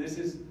do. Again, this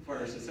is for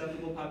our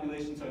susceptible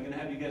population, so I'm going to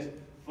have you guys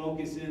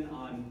focus in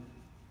on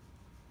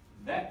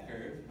that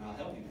curve, and I'll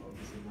help you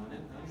focus in on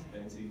it. Nice,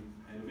 fancy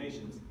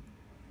animations.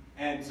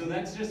 And so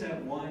that's just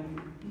at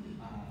one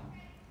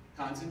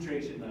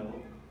concentration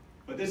level,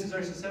 but this is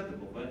our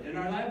susceptible. But in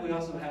our lab, we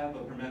also have a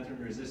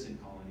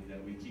permethrin-resistant colony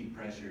that we keep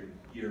pressured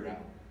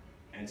year-round.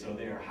 And so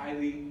they are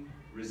highly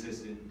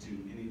resistant to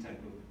any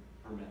type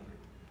of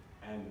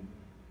permethrin. And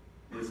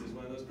this is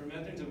one of those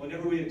permethrins, and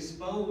whenever we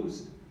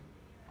expose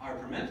our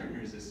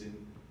permethrin-resistant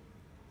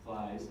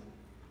flies,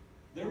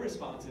 they're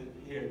responsive.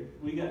 Here,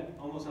 we got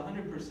almost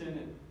 100%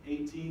 at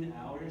 18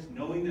 hours,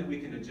 knowing that we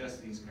can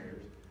adjust these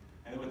curves.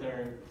 And with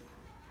our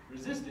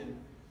resistant,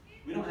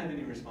 we don't have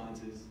any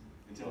responses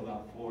until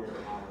about 4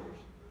 hours.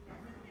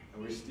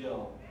 And we're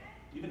still,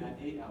 even at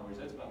 8 hours,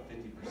 that's about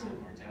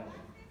 50% mortality.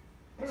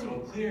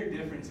 So a clear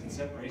difference in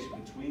separation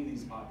between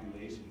these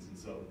populations. And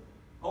so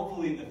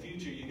hopefully in the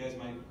future you guys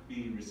might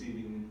be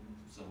receiving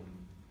some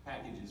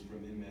packages from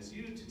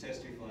MSU to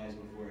test your flies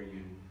before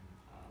you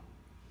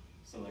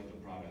select a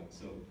product.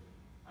 So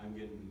I'm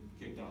getting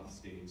kicked off the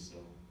stage, so.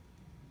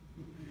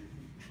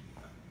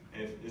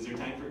 Is there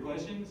time for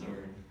questions,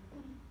 or?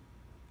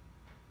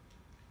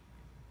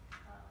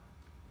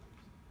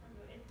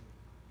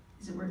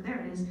 Is it work? There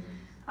it is.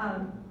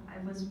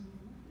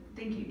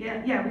 Thank you.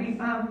 Yeah. We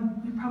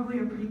probably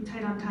are pretty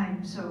tight on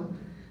time. So,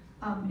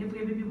 if we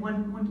have maybe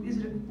one, is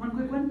it one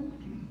quick one?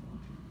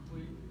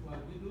 What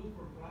we do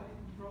for fly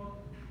control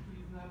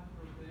is not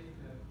rotate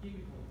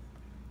chemicals.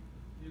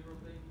 We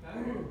rotate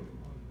carbon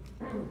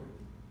on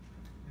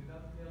and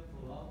that helps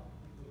a lot.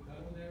 So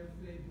carbon there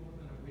stays more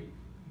than a week.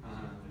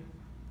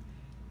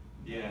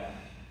 Yeah,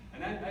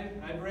 and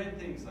I've read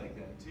things like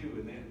that too,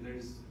 and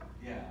there's,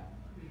 yeah.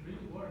 It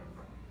really works.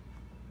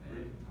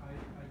 And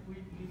I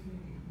quit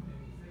using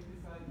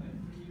insecticide like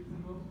 3 years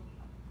ago,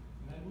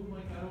 and I moved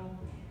my cattle.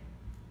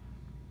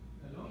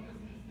 The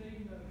longest it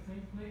stays at the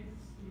same place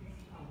is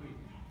a week,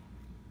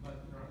 but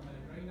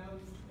right now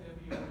it's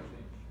every other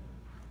day.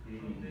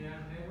 So they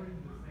are never in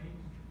the same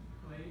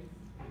place.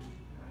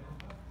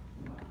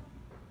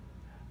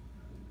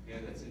 Yeah,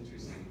 that's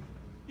interesting.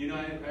 You know,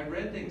 I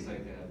read things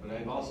like that, but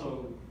I've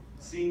also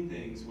seen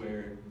things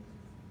where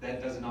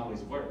that doesn't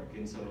always work.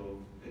 And so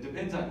it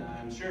depends on,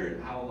 I'm sure,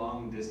 how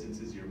long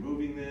distances you're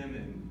moving them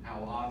and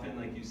how often,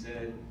 like you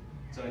said.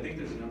 So I think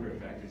there's a number of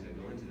factors that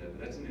go into that,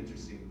 but that's an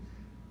interesting,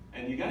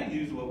 and you gotta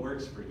use what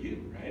works for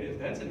you, right? If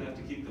that's enough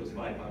to keep those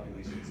fly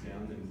populations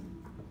down,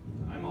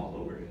 then I'm all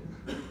over it.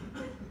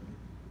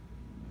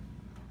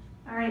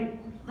 All right,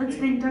 let's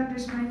thank Dr.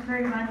 Smythe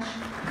very much.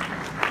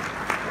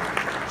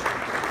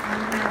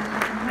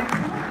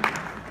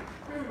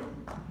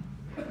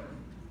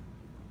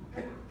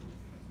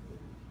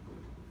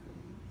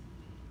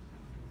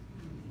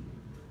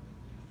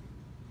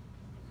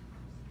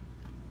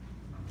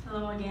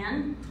 Hello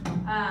again.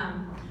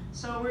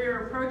 So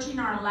we're approaching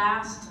our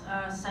last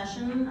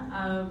session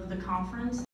of the conference.